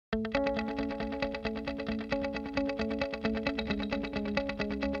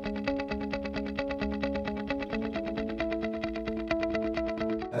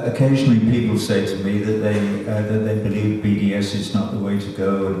Occasionally people say to me that they believe BDS is not the way to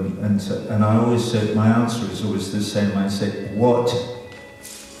go, and I always say, my answer is always the same. I say, what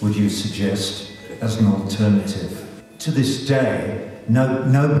would you suggest as an alternative? To this day,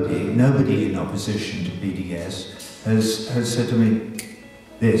 nobody in opposition to BDS has said to me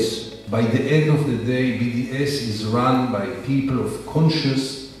this. By the end of the day, BDS is run by people of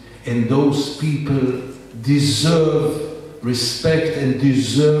conscience, and those people deserve respect and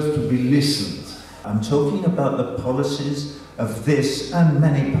deserve to be listened. I'm talking about the policies of this and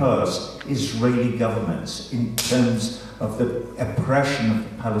many past Israeli governments in terms of the oppression of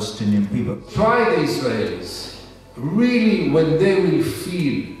the Palestinian people. Try the Israelis, really, when they will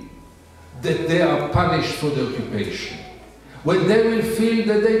feel that they are punished for the occupation, when they will feel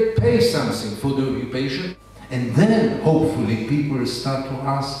that they pay something for the occupation, and then hopefully people will start to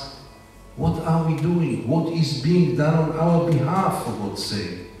ask, what are we doing? What is being done on our behalf, for God's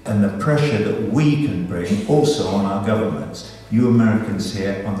sake? And the pressure that we can bring also on our governments, you Americans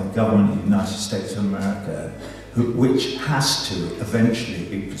here, on the government of the United States of America, which has to eventually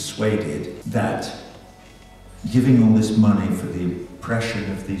be persuaded that giving all this money for the oppression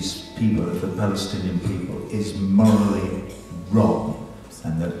of these people, of the Palestinian people, is morally wrong,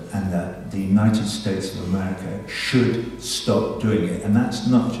 and that the United States of America should stop doing it. And that's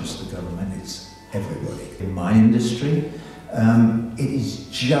not just the government, it's everybody. In my industry, it is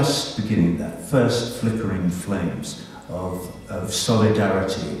just beginning, that first flickering flames of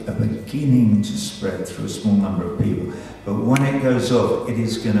solidarity are beginning to spread through a small number of people. But when it goes off, it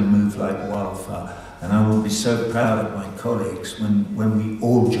is going to move like wildfire. And I will be so proud of my colleagues when we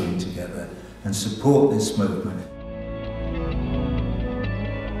all join together and support this movement.